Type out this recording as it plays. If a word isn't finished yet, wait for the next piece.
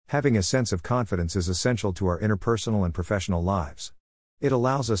Having a sense of confidence is essential to our interpersonal and professional lives. It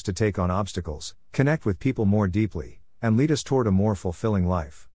allows us to take on obstacles, connect with people more deeply, and lead us toward a more fulfilling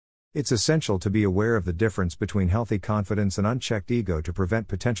life. It's essential to be aware of the difference between healthy confidence and unchecked ego to prevent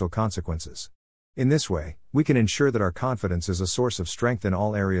potential consequences. In this way, we can ensure that our confidence is a source of strength in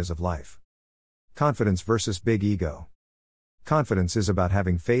all areas of life. Confidence versus big ego. Confidence is about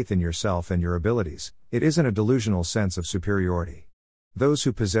having faith in yourself and your abilities. It isn't a delusional sense of superiority. Those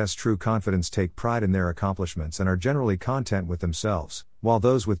who possess true confidence take pride in their accomplishments and are generally content with themselves, while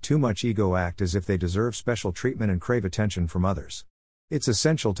those with too much ego act as if they deserve special treatment and crave attention from others. It's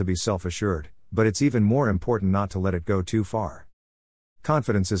essential to be self-assured, but it's even more important not to let it go too far.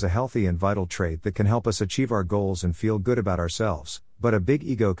 Confidence is a healthy and vital trait that can help us achieve our goals and feel good about ourselves, but a big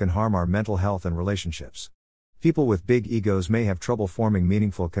ego can harm our mental health and relationships. People with big egos may have trouble forming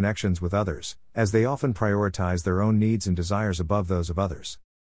meaningful connections with others, as they often prioritize their own needs and desires above those of others.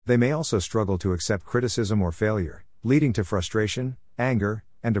 They may also struggle to accept criticism or failure, leading to frustration, anger,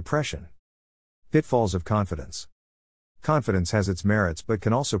 and depression. Pitfalls of confidence. Confidence has its merits but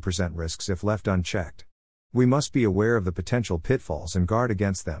can also present risks if left unchecked. We must be aware of the potential pitfalls and guard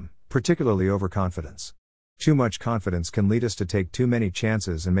against them, particularly overconfidence. Too much confidence can lead us to take too many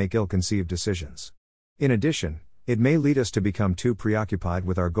chances and make ill-conceived decisions. In addition, it may lead us to become too preoccupied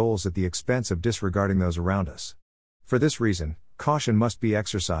with our goals at the expense of disregarding those around us. For this reason, caution must be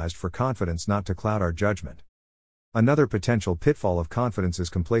exercised for confidence not to cloud our judgment. Another potential pitfall of confidence is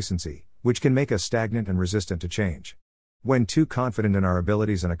complacency, which can make us stagnant and resistant to change. When too confident in our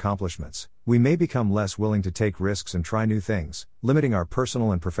abilities and accomplishments, we may become less willing to take risks and try new things, limiting our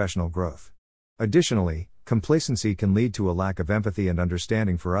personal and professional growth. Additionally, complacency can lead to a lack of empathy and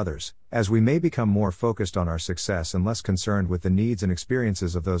understanding for others, as we may become more focused on our success and less concerned with the needs and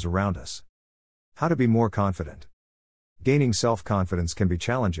experiences of those around us. How to be more confident. Gaining self-confidence can be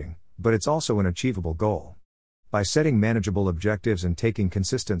challenging, but it's also an achievable goal. By setting manageable objectives and taking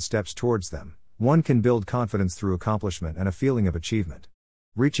consistent steps towards them, one can build confidence through accomplishment and a feeling of achievement.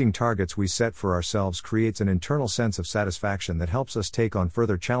 Reaching targets we set for ourselves creates an internal sense of satisfaction that helps us take on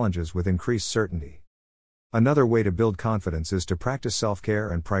further challenges with increased certainty. Another way to build confidence is to practice self-care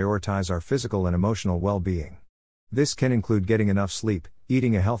and prioritize our physical and emotional well-being. This can include getting enough sleep,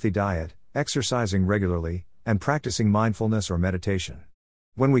 eating a healthy diet, exercising regularly, and practicing mindfulness or meditation.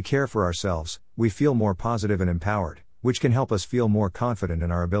 When we care for ourselves, we feel more positive and empowered, which can help us feel more confident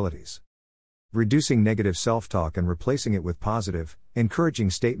in our abilities. Reducing negative self-talk and replacing it with positive, encouraging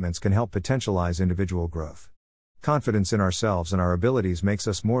statements can help potentialize individual growth. Confidence in ourselves and our abilities makes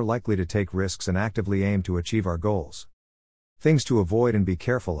us more likely to take risks and actively aim to achieve our goals. Things to avoid and be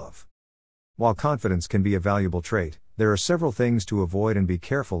careful of. While confidence can be a valuable trait, there are several things to avoid and be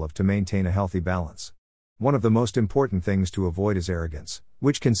careful of to maintain a healthy balance. One of the most important things to avoid is arrogance,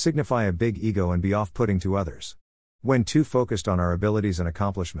 which can signify a big ego and be off-putting to others. When too focused on our abilities and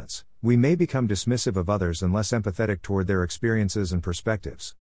accomplishments, we may become dismissive of others and less empathetic toward their experiences and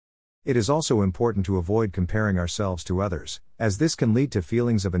perspectives. It is also important to avoid comparing ourselves to others, as this can lead to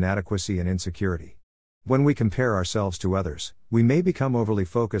feelings of inadequacy and insecurity. When we compare ourselves to others, we may become overly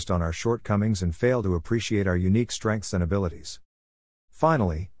focused on our shortcomings and fail to appreciate our unique strengths and abilities.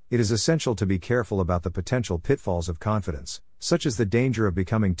 Finally, it is essential to be careful about the potential pitfalls of confidence, such as the danger of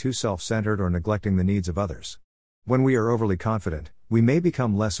becoming too self-centered or neglecting the needs of others. When we are overly confident, we may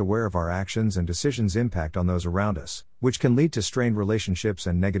become less aware of our actions and decisions' impact on those around us, which can lead to strained relationships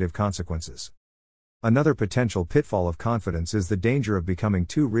and negative consequences. Another potential pitfall of confidence is the danger of becoming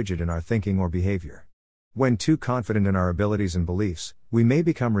too rigid in our thinking or behavior. When too confident in our abilities and beliefs, we may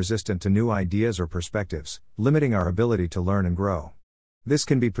become resistant to new ideas or perspectives, limiting our ability to learn and grow. This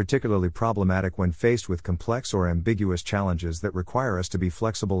can be particularly problematic when faced with complex or ambiguous challenges that require us to be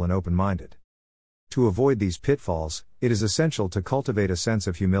flexible and open-minded. To avoid these pitfalls, it is essential to cultivate a sense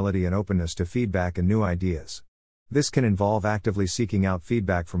of humility and openness to feedback and new ideas. This can involve actively seeking out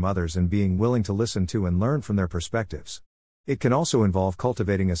feedback from others and being willing to listen to and learn from their perspectives. It can also involve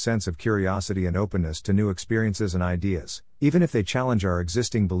cultivating a sense of curiosity and openness to new experiences and ideas, even if they challenge our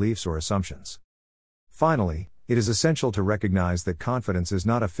existing beliefs or assumptions. Finally, it is essential to recognize that confidence is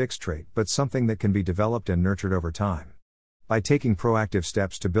not a fixed trait but something that can be developed and nurtured over time. By taking proactive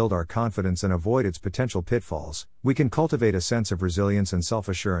steps to build our confidence and avoid its potential pitfalls, we can cultivate a sense of resilience and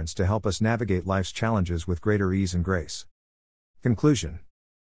self-assurance to help us navigate life's challenges with greater ease and grace. Conclusion.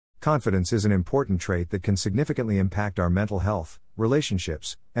 Confidence is an important trait that can significantly impact our mental health,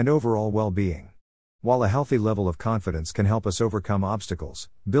 relationships, and overall well-being. While a healthy level of confidence can help us overcome obstacles,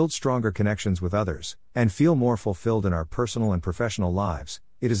 build stronger connections with others, and feel more fulfilled in our personal and professional lives,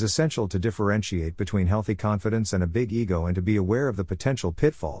 It is essential to differentiate between healthy confidence and a big ego and to be aware of the potential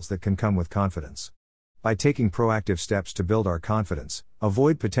pitfalls that can come with confidence. By taking proactive steps to build our confidence,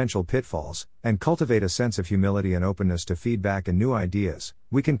 avoid potential pitfalls, and cultivate a sense of humility and openness to feedback and new ideas,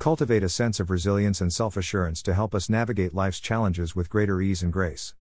 we can cultivate a sense of resilience and self-assurance to help us navigate life's challenges with greater ease and grace.